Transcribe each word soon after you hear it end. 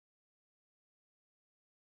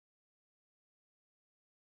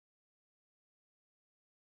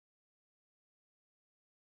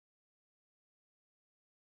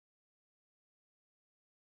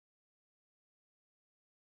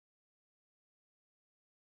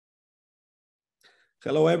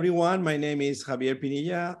Hello, everyone. My name is Javier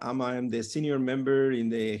Pinilla. I'm the senior member in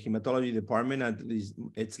the hematology department at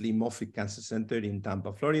Moffitt Cancer Center in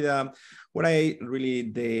Tampa, Florida, where I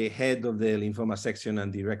really the head of the lymphoma section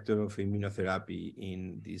and director of immunotherapy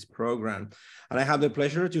in this program. And I have the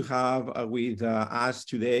pleasure to have with us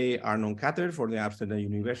today Arnon Kater for the Amsterdam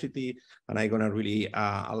University, and I'm going to really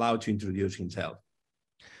allow to introduce himself.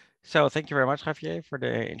 So thank you very much, Javier, for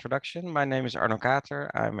the introduction. My name is Arnon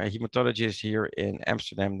Kater. I'm a hematologist here in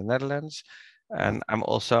Amsterdam, the Netherlands. And I'm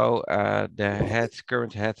also the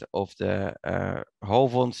current head of the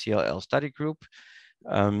HOVON CLL study group.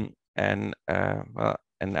 And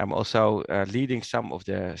I'm also leading some of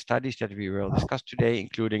the studies that we will discuss today,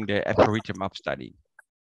 including the Epcoritamab study.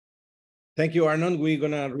 Thank you, Arnon. We're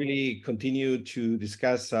going to really continue to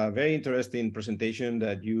discuss a very interesting presentation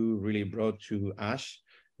that you really brought to ASH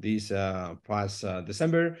this past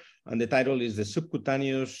December. And the title is the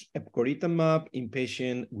Subcutaneous Epcoritamab in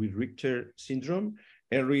Patient with Richter Syndrome,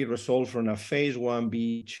 early result from a phase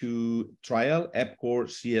 1b/2 trial,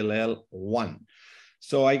 EPCOR-CLL-1.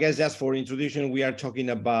 So I guess just for introduction, we are talking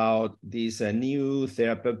about this new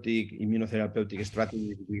immunotherapeutic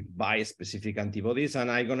strategy with bispecific antibodies. And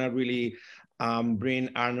I'm going to really bring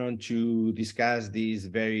Arnon to discuss this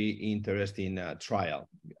very interesting trial.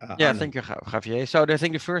 Yeah, thank you, Javier. So I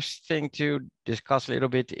think the first thing to discuss a little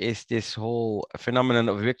bit is this whole phenomenon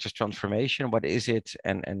of Richter's transformation. What is it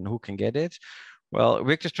and who can get it? Well,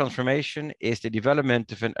 Richter's transformation is the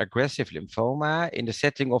development of an aggressive lymphoma in the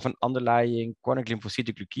setting of an underlying chronic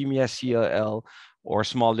lymphocytic leukemia, CLL, or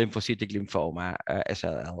small lymphocytic lymphoma,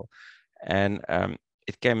 SLL. And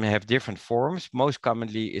it can have different forms. Most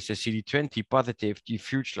commonly is a CD20 positive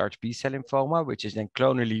diffuse large B-cell lymphoma, which is then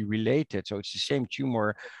clonally related. So it's the same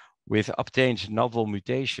tumor with obtained novel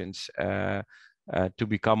mutations to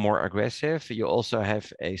become more aggressive. You also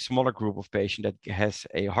have a smaller group of patients that has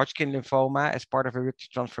a Hodgkin lymphoma as part of a Richter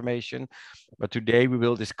transformation. But today we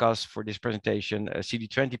will discuss for this presentation a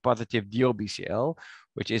CD20 positive DLBCL,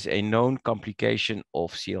 which is a known complication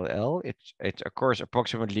of CLL. It occurs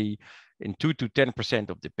approximately in 2 to 10%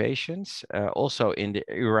 of the patients, also in the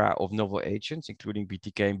era of novel agents, including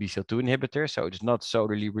BTK and BCL2 inhibitors. So it's not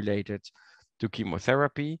solely related to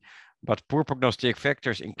chemotherapy. But poor prognostic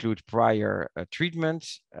factors include prior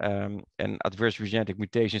treatments and adverse genetic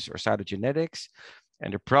mutations or cytogenetics.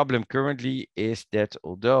 And the problem currently is that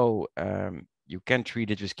although you can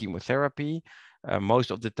treat it with chemotherapy, most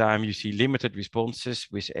of the time you see limited responses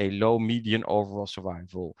with a low median overall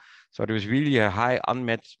survival. So there is really a high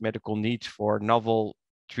unmet medical need for novel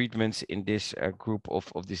treatments in this group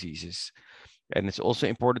of diseases. And it's also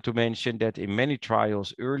important to mention that in many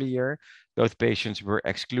trials earlier, those patients were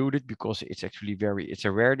excluded because it's actually it's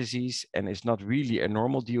a rare disease and it's not really a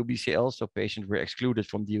normal DLBCL. So patients were excluded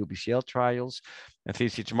from DLBCL trials. And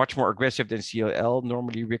since it's much more aggressive than CLL,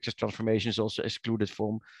 normally Richter's transformation is also excluded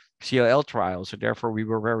from CLL trials. So therefore, we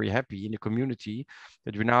were very happy in the community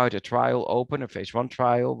that we now had a trial open, a phase 1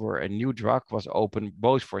 trial, where a new drug was open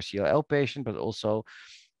both for CLL patients, but also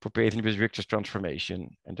for patients with Richter's transformation.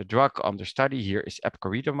 And the drug under study here is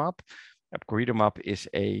Epcoritamab. Epcoritamab is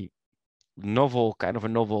a novel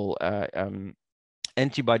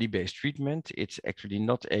antibody-based treatment. It's actually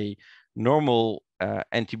not a normal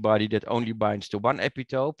antibody that only binds to one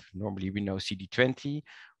epitope. Normally we know CD20,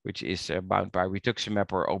 which is bound by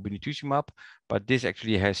rituximab or obinutuzumab, but this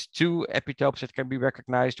actually has two epitopes that can be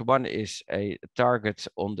recognized. One is a target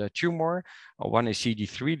on the tumor, one is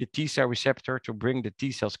CD3, the T cell receptor, to bring the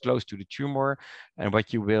T cells close to the tumor. And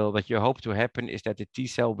what you hope to happen is that the T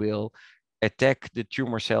cell will attack the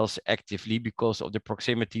tumor cells actively because of the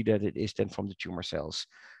proximity that it is then from the tumor cells.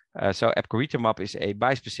 So Epcoritamab is a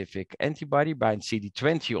bispecific antibody, binds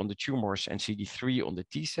CD20 on the tumors and CD3 on the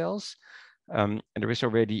T cells. And there is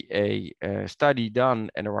already a study done,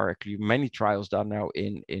 and there are actually many trials done now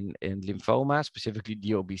in lymphoma, specifically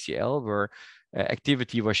DLBCL, where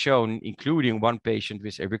activity was shown, including one patient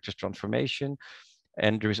with a Richter's transformation.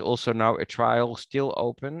 And there is also now a trial still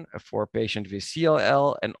open for a patient with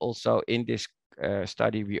CLL. And also in this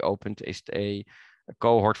study, we opened a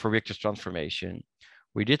cohort for Richter's transformation.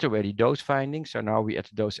 We did already dose findings. So now we at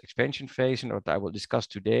the dose expansion phase. And what I will discuss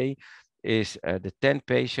today is the 10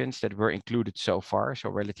 patients that were included so far. So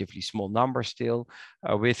relatively small number still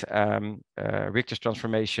with Richter's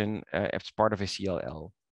transformation as part of a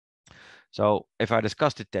CLL. So if I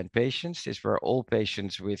discuss the 10 patients, these were all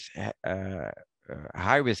patients with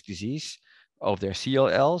high-risk disease of their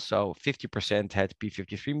CLL. So 50% had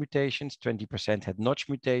P53 mutations, 20% had Notch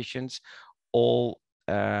mutations, all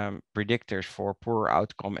predictors for poor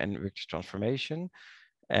outcome and Richter's transformation.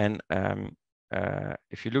 And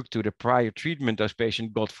if you look to the prior treatment those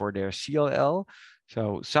patients got for their CLL,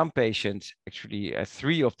 so some patients, actually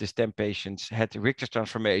 3 of these 10 patients had Richter's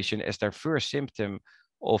transformation as their first symptom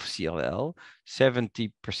of CLL.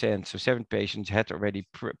 70%, so 7 patients had already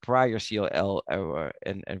prior CLL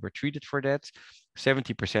and were treated for that.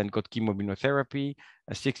 70% got chemoimmunotherapy,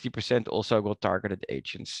 and 60% also got targeted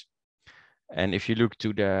agents. And if you look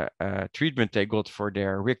to the treatment they got for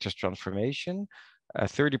their Richter's transformation,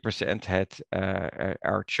 30% had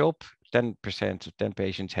R-CHOP, 10% of 10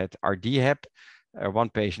 patients had RDHAP. 1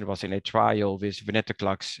 patient was in a trial with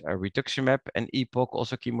venetoclax, rituximab, and EPOC,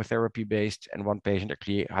 also chemotherapy-based, and 1 patient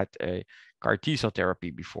actually had a CAR T-cell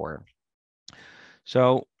therapy before.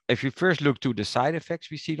 So if you first look to the side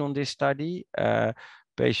effects we see on this study,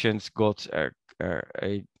 patients got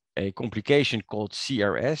a complication called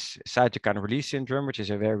CRS, cytokine release syndrome, which is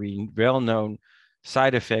a very well-known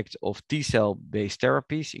side effect of T-cell based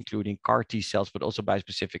therapies, including CAR T cells, but also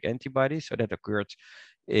bispecific antibodies. So that occurred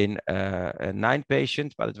in 9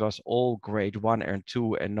 patients, but it was all grade 1 and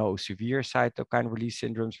 2, and no severe cytokine release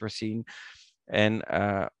syndromes were seen. And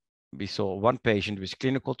we saw 1 patient with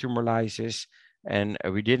clinical tumor lysis, and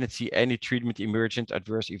we didn't see any treatment emergent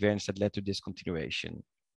adverse events that led to discontinuation.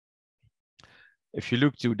 If you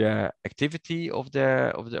look to the activity of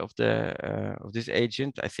this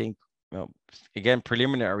agent, I think, well, again,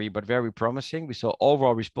 preliminary, but very promising. We saw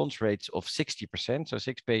overall response rates of 60%. So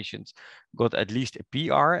 6 patients got at least a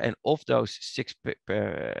PR, and of those 6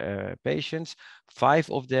 patients, 5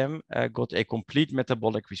 of them got a complete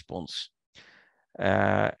metabolic response.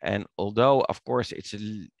 And although, of course, it's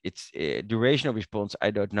a duration of response,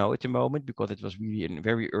 I don't know at the moment, because it was really a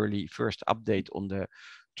very early first update on the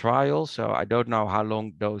trial. So I don't know how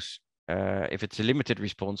long those, if it's a limited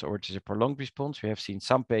response or it is a prolonged response. We have seen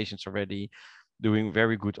some patients already doing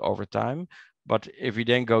very good over time. But if we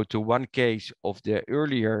then go to 1 case of the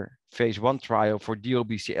earlier phase 1 trial for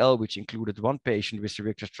DLBCL, which included 1 patient with the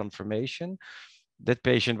Richter's transformation, that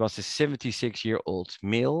patient was a 76-year-old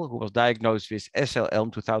male who was diagnosed with SLL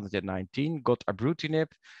in 2019, got ibrutinib,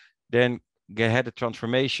 then had a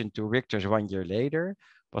transformation to Richter's 1 year later,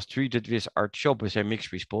 was treated with R-CHOP with a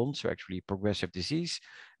mixed response, so actually progressive disease.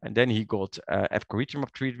 And then he got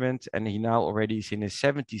Epcoritamab treatment, and he now already is in his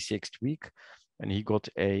 76th week, and he got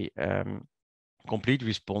a complete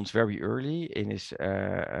response very early in his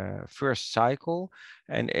first cycle,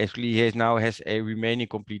 and actually he now has a remaining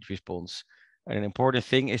complete response. And an important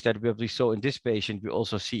thing is that what we saw in this patient, we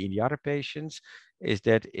also see in the other patients, is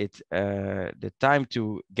that the time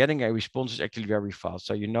to getting a response is actually very fast.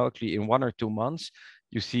 So actually in 1 or 2 months,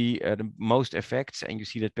 you see the most effects, and you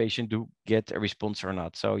see that patient do get a response or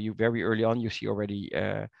not. So you very early on, you see already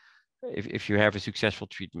if you have a successful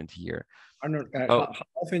treatment here. Arnon, how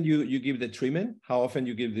often you give the treatment? How often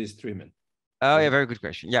you give this treatment? Oh, yeah, very good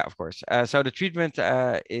question. Yeah, of course. So the treatment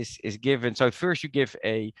is given. So first you give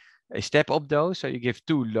a step-up dose. So you give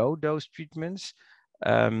 2 low-dose treatments,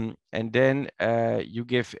 and then you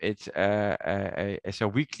give it as a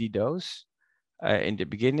weekly dose in the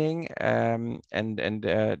beginning, and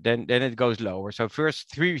then it goes lower. So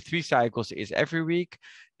first three cycles is every week,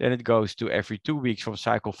 then it goes to every 2 weeks from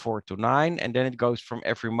cycle 4 to 9, and then it goes from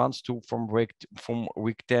every month to from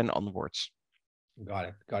week 10 onwards.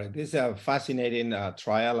 Got it. This is a fascinating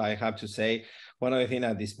trial, I have to say. One of the things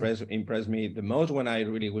that impressed me the most when I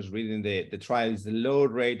really was reading the trial is the low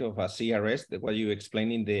rate of CRS, what you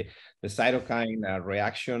explaining, the cytokine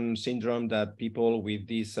reaction syndrome that people with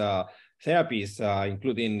these therapies,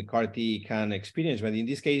 including CAR T, can experience. But in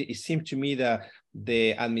this case, it seemed to me that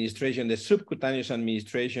the administration, the subcutaneous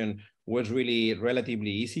administration, was really relatively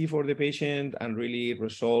easy for the patient and really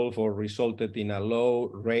resulted in a low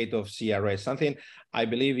rate of CRS, something I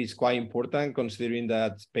believe is quite important considering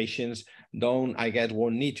that patients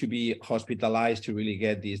won't need to be hospitalized to really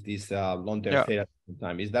get this long-term therapy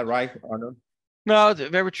time. Is that right, Arnon? No,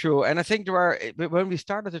 very true. And I think when we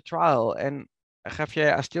started the trial, and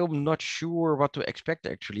Javier, I'm still not sure what to expect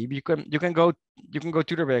actually. You can go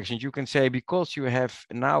 2 directions. You can say, because you have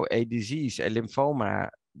now a disease, a lymphoma,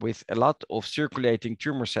 with a lot of circulating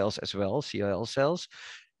tumor cells as well, CLL cells.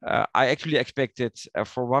 I actually expected,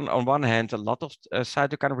 on one hand, a lot of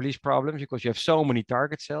cytokine release problems because you have so many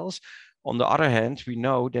target cells. On the other hand, we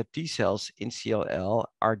know that T cells in CLL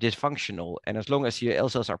are dysfunctional, and as long as CLL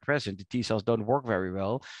cells are present, the T cells don't work very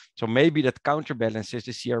well. So maybe that counterbalances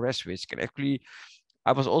the CRS risk. And actually,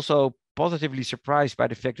 I was also positively surprised by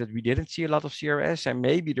the fact that we didn't see a lot of CRS, and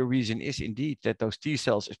maybe the reason is indeed that those T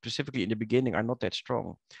cells, specifically in the beginning, are not that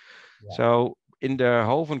strong. Yeah. So in the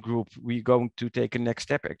Hoven group, we're going to take a next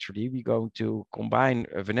step. Actually, we're going to combine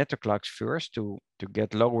venetoclax first to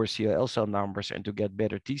get lower CLL cell numbers and to get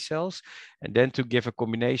better T cells, and then to give a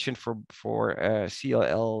combination for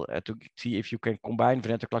CLL to see if you can combine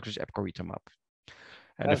venetoclax with epcoritamab.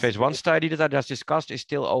 And the phase 1 study that I just discussed is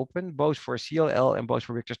still open, both for CLL and both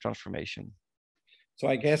for Richter's transformation. So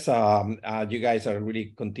I guess you guys are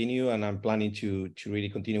really continue, and I'm planning to really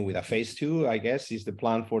continue with a phase 2. I guess is the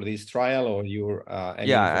plan for this trial, or you're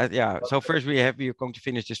yeah. So first we're going to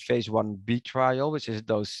finish this phase 1b trial, which is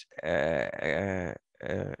dose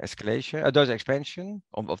escalation, dose expansion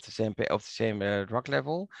of the same drug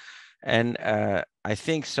level. And I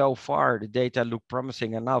think so far the data look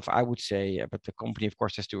promising enough, I would say, but the company of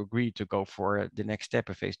course has to agree to go for the next step,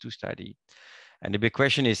 a phase 2 study. And the big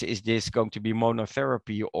question is this going to be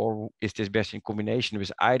monotherapy, or is this best in combination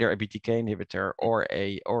with either a BTK inhibitor or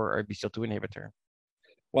a BCL2 inhibitor?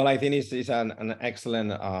 Well, I think it's an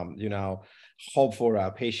excellent, hope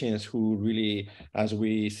for patients who really, as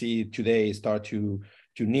we see today, start to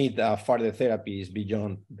need further therapies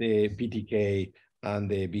beyond the BTK and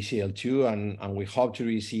the BCL2, and we hope to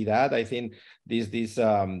really see that. I think this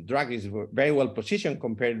drug is very well positioned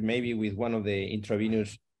compared maybe with one of the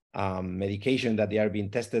intravenous medication that they are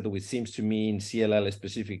being tested with. Seems to me in CLL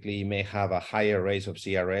specifically may have a higher rate of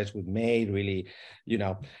CRS, which may really,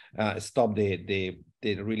 stop the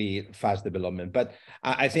really fast development. But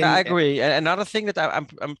I think I agree. And another thing that I'm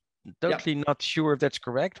totally not sure if that's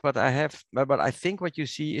correct, but I think what you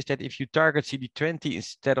see is that if you target CD20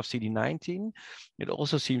 instead of CD19, it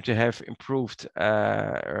also seems to have improved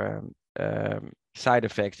side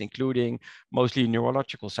effects, including mostly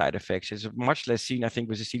neurological side effects. It's much less seen, I think,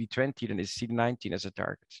 with the CD20 than is CD19 as a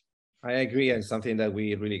target. I agree, and something that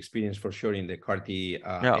we really experienced for sure in the CAR-T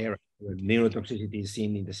era, neurotoxicity is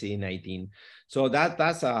seen in the CD19. So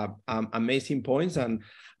that's amazing points, and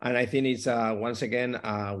I think it's once again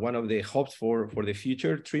one of the hopes for the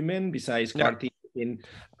future treatment besides CAR-T.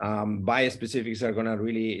 Biospecifics are going to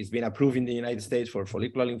really, it's been approved in the United States for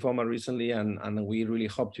follicular lymphoma recently, and we really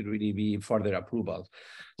hope to really be further approvals.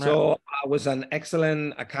 So it was an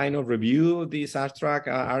excellent kind of review of this abstract,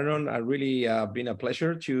 Arnon. Really been a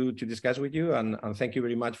pleasure to discuss with you, and thank you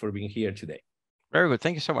very much for being here today. Very good.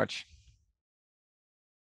 Thank you so much.